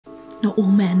Not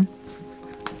all men.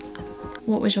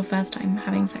 What was your first time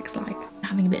having sex like?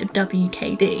 Having a bit of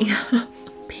WKD.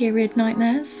 Period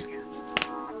nightmares.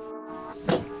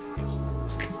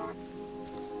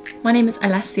 My name is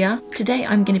Alessia. Today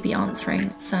I'm going to be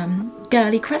answering some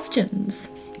girly questions.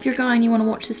 If you're a guy and you want to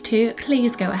watch this too,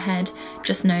 please go ahead.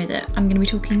 Just know that I'm going to be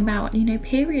talking about, you know,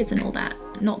 periods and all that.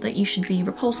 Not that you should be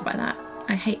repulsed by that.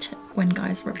 I hate when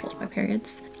guys are repulsed by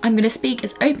periods. I'm going to speak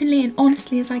as openly and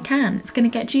honestly as I can. It's going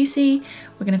to get juicy.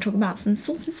 We're going to talk about some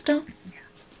saucy stuff.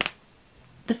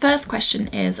 The first question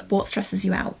is, what stresses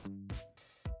you out?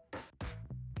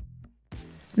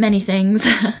 Many things.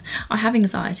 I have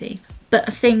anxiety. But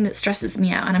a thing that stresses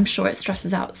me out, and I'm sure it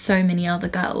stresses out so many other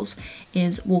girls,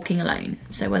 is walking alone.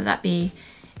 So whether that be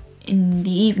in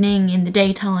the evening, in the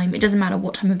daytime, it doesn't matter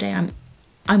what time of day,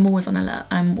 I'm always on alert.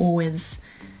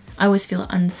 I always feel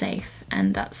unsafe,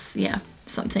 and that's, yeah,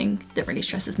 something that really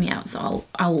stresses me out. So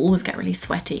I'll always get really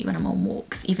sweaty when I'm on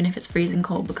walks, even if it's freezing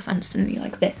cold, because I'm instantly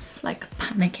like this, like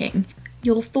panicking.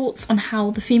 Your thoughts on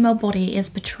how the female body is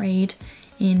portrayed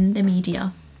in the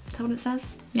media. Is that what it says?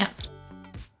 Yeah.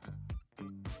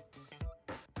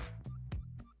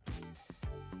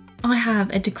 I have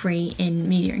a degree in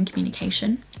media and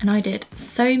communication, and I did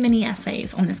so many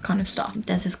essays on this kind of stuff.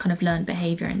 There's this kind of learned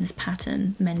behaviour and this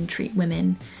pattern. Men treat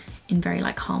women in very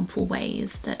like harmful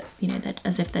ways that, you know, that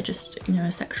as if they're just, you know,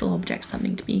 a sexual object,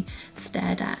 something to be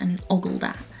stared at and ogled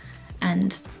at.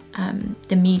 And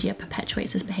the media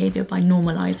perpetuates this behaviour by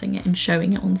normalising it and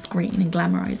showing it on screen and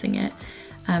glamorising it.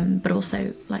 But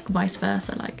also like vice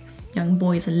versa, like young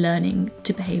boys are learning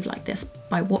to behave like this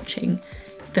by watching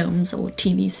films or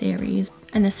TV series,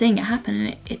 and they're seeing it happen,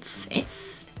 and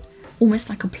it's almost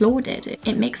like applauded.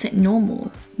 It makes it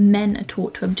normal. Men are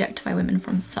taught to objectify women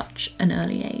from such an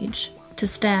early age, to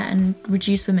stare and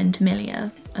reduce women to merely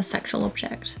a sexual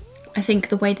object. I think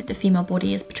the way that the female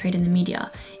body is portrayed in the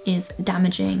media is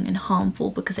damaging and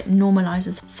harmful because it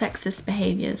normalises sexist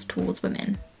behaviours towards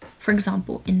women. For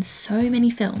example, in so many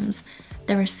films,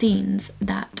 there are scenes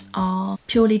that are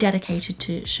purely dedicated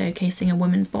to showcasing a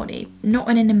woman's body, not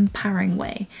in an empowering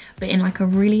way, but in like a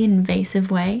really invasive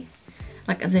way,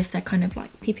 like as if they're kind of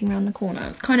like peeping around the corner.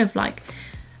 It's kind of like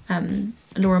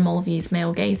Laura Mulvey's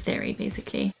male gaze theory,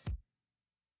 basically.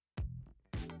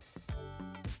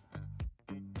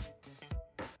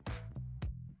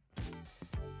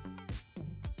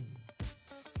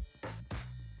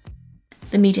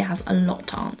 The media has a lot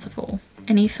to answer for.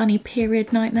 Any funny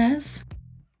period nightmares?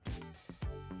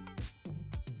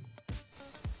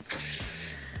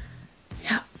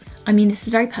 Yeah, I mean, this is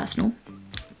very personal,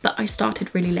 but I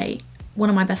started really late. One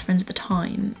of my best friends at the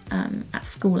time at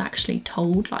school actually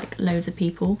told like loads of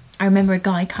people. I remember a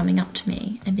guy coming up to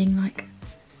me and being like,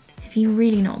 have you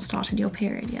really not started your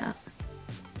period yet?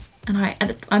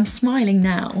 And I'm smiling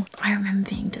now. I remember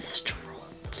being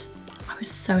distraught. I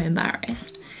was so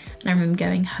embarrassed. And I remember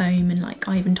going home and like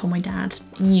I even told my dad.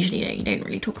 Usually you don't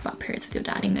really talk about periods with your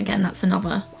dad. And again, that's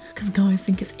another, because guys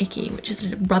think it's icky, which is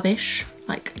rubbish.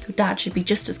 Like your dad should be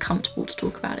just as comfortable to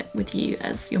talk about it with you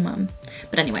as your mum.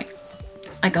 But anyway,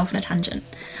 I go off on a tangent.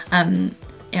 I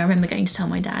remember going to tell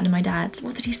my dad, and my dad,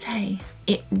 what did he say?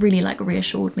 It really like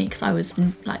reassured me because I was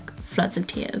in like floods of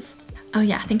tears. Oh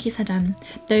yeah, I think he said,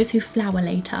 those who flower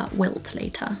later wilt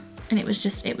later. And it was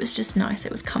just nice,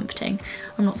 it was comforting.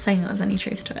 I'm not saying there's any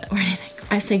truth to it or anything.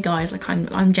 I say guys, like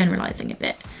I'm generalising a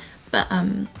bit, but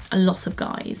a lot of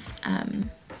guys,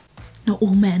 not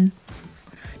all men,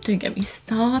 don't get me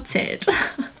started.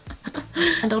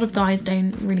 A lot of guys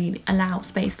don't really allow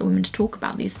space for women to talk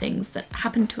about these things that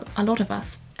happen to a lot of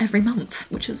us every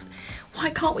month, which is,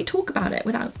 why can't we talk about it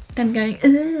without them going,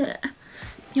 ugh,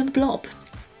 you're the blob.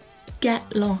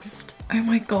 Get lost. Oh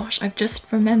my gosh, I've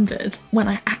just remembered when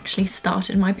I actually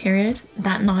started my period.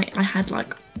 That night I had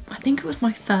like, I think it was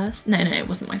my first, no, it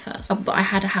wasn't my first, but I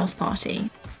had a house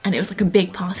party, and it was like a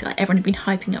big party, like everyone had been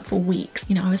hyping up for weeks.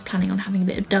 You know, I was planning on having a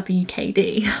bit of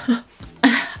WKD.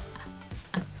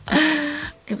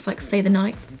 It was like stay the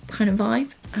night kind of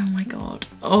vibe. Oh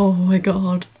my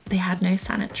god. They had no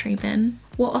sanitary bin.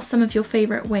 What are some of your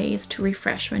favourite ways to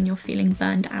refresh when you're feeling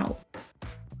burned out?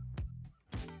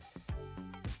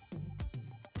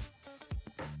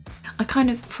 I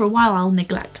kind of, for a while, I'll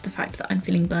neglect the fact that I'm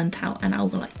feeling burnt out, and I'll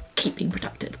like keep being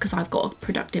productive because I've got a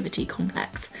productivity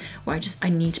complex where I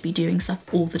need to be doing stuff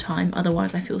all the time,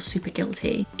 otherwise I feel super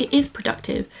guilty. It is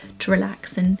productive to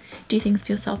relax and do things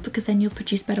for yourself because then you'll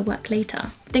produce better work later.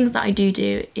 Things that I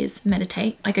do is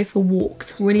meditate. I go for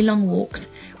walks, really long walks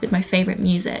with my favourite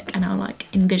music, and I'll like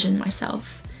envision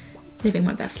myself living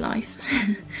my best life.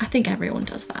 I think everyone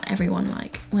does that. Everyone,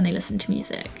 like when they listen to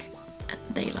music,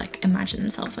 they like imagine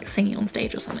themselves like singing on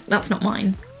stage or something. That's not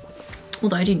mine.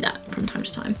 Although I do that from time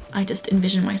to time. I just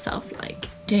envision myself like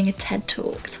doing a TED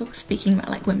talk, sort of speaking about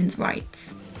like women's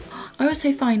rights. I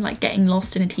also find like getting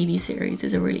lost in a TV series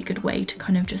is a really good way to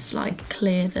kind of just like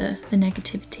clear the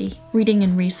negativity. Reading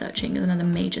and researching is another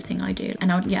major thing I do.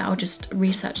 And I'll just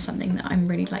research something that I'm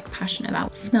really like passionate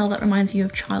about. Smell that reminds you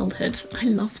of childhood. I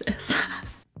love this.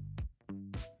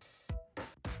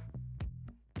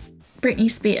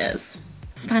 Britney Spears.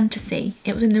 Fantasy.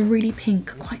 It was in the really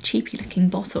pink, quite cheapy looking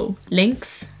bottle.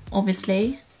 Lynx,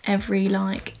 obviously. Every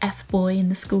like F-boy in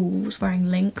the school was wearing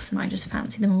Lynx and I just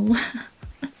fancy them all.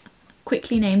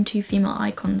 Quickly name 2 female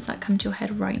icons that come to your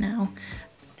head right now.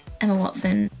 Emma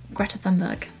Watson, Greta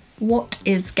Thunberg. What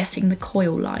is getting the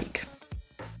coil like?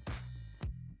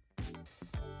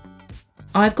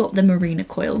 I've got the Mirena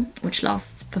coil, which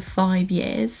lasts for 5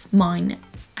 years. Mine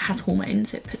has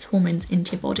hormones, it puts hormones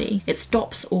into your body. It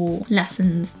stops or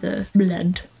lessens the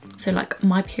blood. So like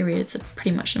my periods are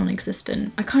pretty much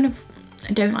non-existent. I kind of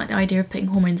don't like the idea of putting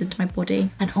hormones into my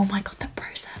body. And oh my God, the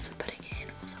process of putting it in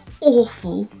was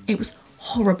awful. It was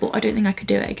horrible. I don't think I could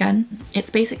do it again. It's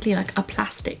basically like a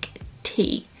plastic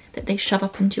T that they shove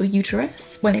up into your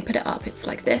uterus. When they put it up, it's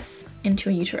like this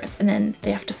into your uterus and then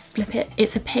they have to flip it.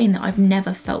 It's a pain that I've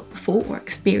never felt before or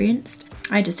experienced.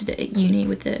 I just did it at uni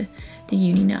with the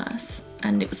uni nurse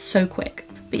and it was so quick.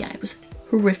 But yeah, it was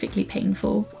horrifically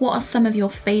painful. What are some of your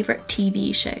favourite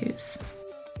TV shows?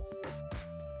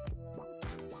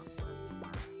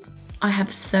 I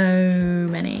have so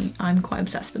many. I'm quite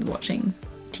obsessed with watching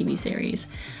TV series,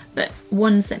 but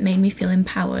ones that made me feel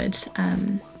empowered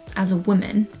as a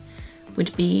woman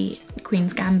would be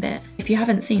Queen's Gambit. If you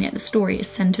haven't seen it, the story is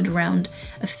centred around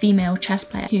a female chess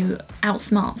player who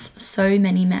outsmarts so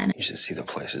many men. You should see the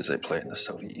places they play in the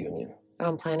Soviet Union. Oh,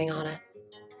 I'm planning on it.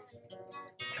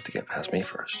 You have to get past me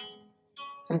first.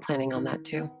 I'm planning on that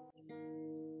too.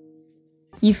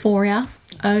 Euphoria.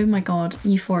 Oh my God,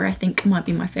 Euphoria I think might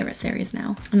be my favourite series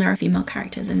now. And there are female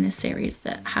characters in this series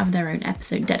that have their own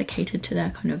episode dedicated to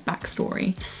their kind of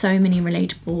backstory. So many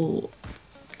relatable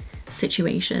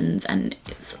situations and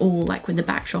it's all like with the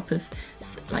backdrop of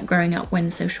like growing up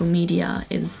when social media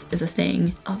is a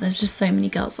thing. Oh, there's just so many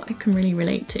girls that I can really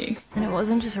relate to. And it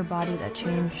wasn't just her body that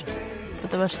changed, but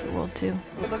the rest of the world too.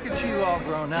 Well, look at you all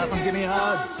grown up and give me a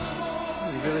hug.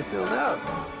 You really filled out.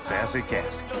 Sassy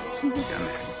Cassie.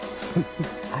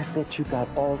 I bet you got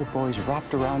all the boys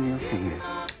wrapped around your finger.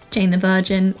 Jane the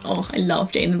Virgin. Oh, I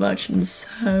love Jane the Virgin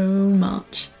so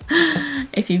much.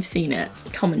 If you've seen it,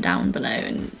 comment down below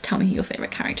and tell me who your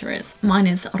favourite character is. Mine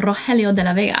is Rogelio de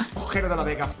la Vega.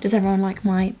 Does everyone like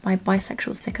my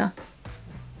bisexual sticker?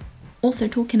 Also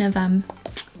talking of,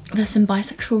 there's some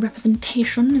bisexual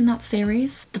representation in that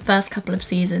series. The first couple of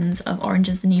seasons of Orange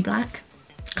is the New Black.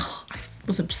 Oh, I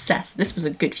was obsessed. This was a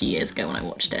good few years ago when I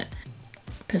watched it.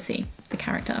 Pussy, the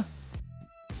character.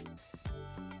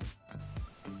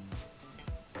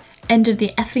 End of the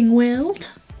effing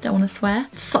world. Don't want to swear.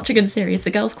 It's such a good series. The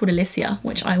girl's called Alicia,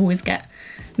 which I always get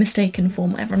mistaken for.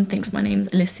 Everyone thinks my name's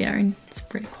Alicia and it's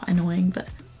really quite annoying, but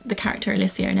the character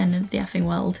Alicia in End of the Effing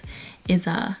World is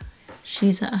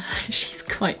she's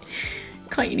quite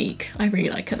unique. I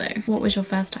really like her though. What was your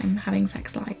first time having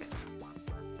sex like?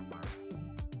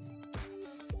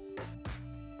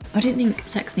 I don't think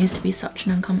sex needs to be such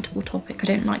an uncomfortable topic. I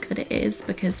don't like that it is,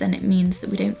 because then it means that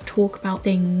we don't talk about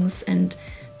things, and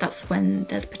that's when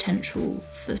there's potential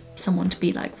for someone to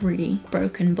be like really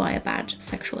broken by a bad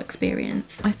sexual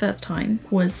experience. My first time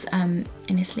was in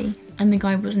Italy, and the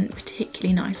guy wasn't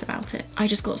particularly nice about it. I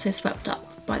just got so swept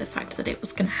up by the fact that it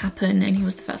was going to happen, and he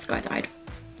was the first guy that I had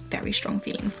very strong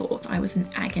feelings for. I was in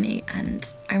agony, and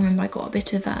I remember I got a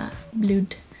bit of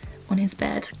blood on his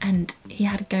bed and he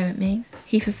had a go at me.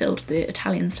 He fulfilled the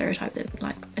Italian stereotype that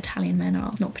like Italian men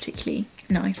are not particularly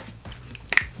nice.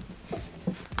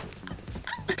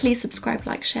 Please subscribe,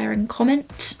 like, share and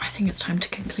comment. I think it's time to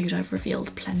conclude. I've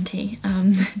revealed plenty.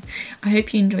 I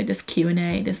hope you enjoyed this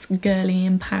Q&A, this girly,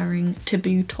 empowering,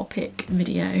 taboo topic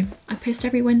video. I post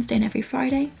every Wednesday and every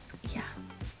Friday. Yeah.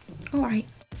 Alright.